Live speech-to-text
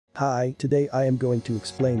Hi, today I am going to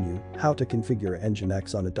explain you how to configure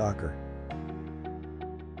nginx on a Docker.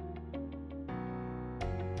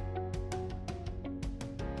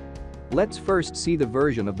 Let's first see the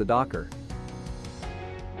version of the Docker.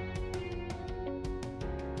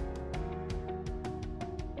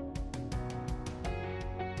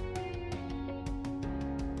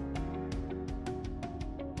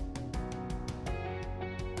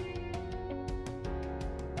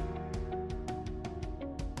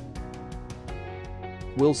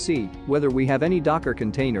 We'll see whether we have any Docker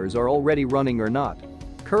containers are already running or not.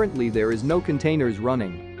 Currently there is no containers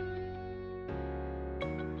running.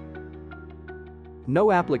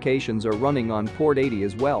 No applications are running on port 80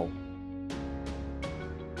 as well.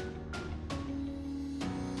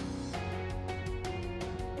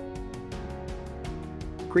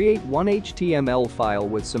 Create one HTML file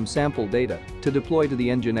with some sample data to deploy to the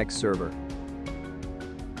nginx server.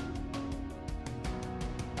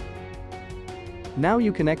 Now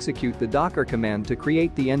you can execute the docker command to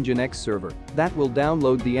create the nginx server that will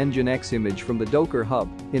download the nginx image from the Docker hub.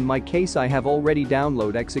 In my case I have already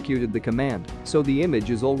executed the command, so the image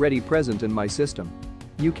is already present in my system.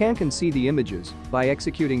 You can see the images by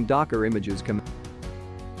executing docker images command.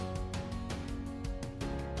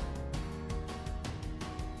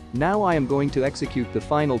 Now I am going to execute the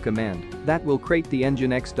final command that will create the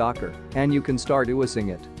nginx docker, and you can start using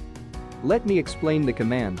it. Let me explain the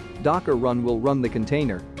command. Docker run will run the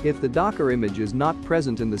container. If the Docker image is not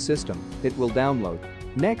present in the system, it will download.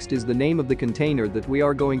 Next is the name of the container that we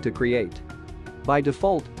are going to create. By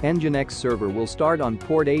default, nginx server will start on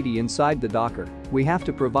port 80 inside the Docker. We have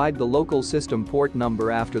to provide the local system port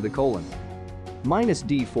number after the colon.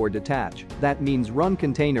 -D for detach, that means run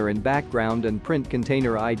container in background and print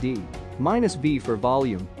container ID. -V for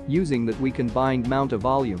volume, using that we can bind mount a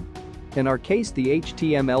volume. In our case the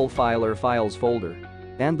HTML file or files folder.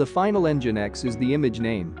 And the final nginx is the image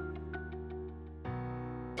name.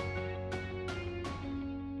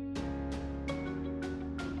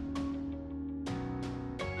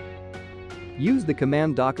 Use the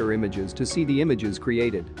command docker images to see the images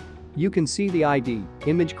created. You can see the ID,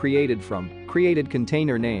 image created from, created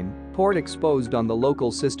container name, port exposed on the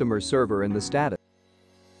local system or server and the status.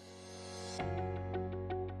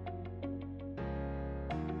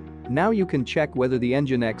 Now you can check whether the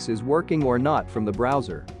nginx is working or not from the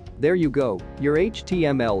browser. There you go, your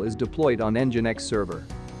HTML is deployed on nginx server.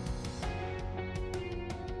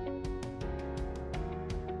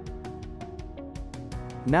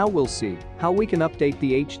 Now we'll see how we can update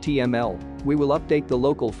the HTML. We will update the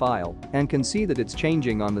local file and can see that it's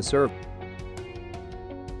changing on the server.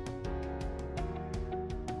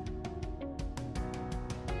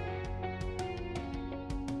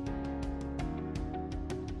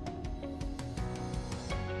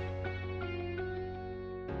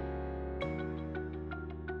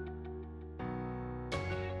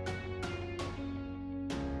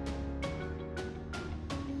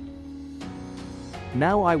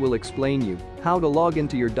 Now I will explain you how to log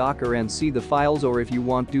into your Docker and see the files, or if you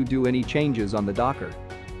want to do any changes on the Docker.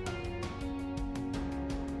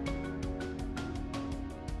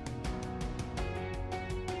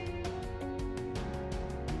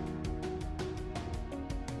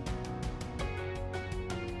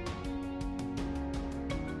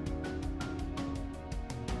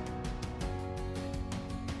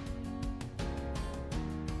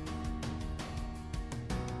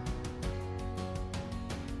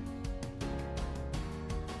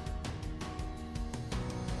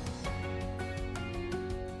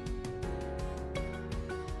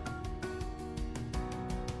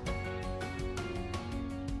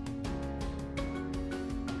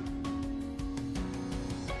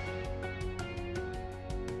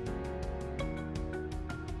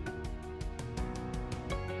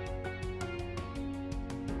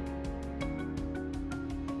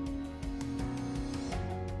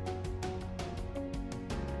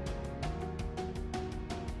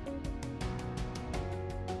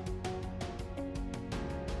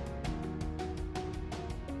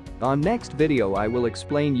 On next video I will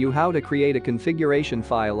explain you how to create a configuration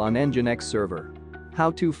file on nginx server.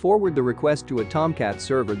 How to forward the request to a Tomcat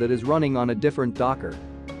server that is running on a different Docker.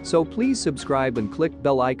 So please subscribe and click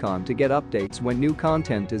bell icon to get updates when new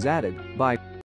content is added. Bye.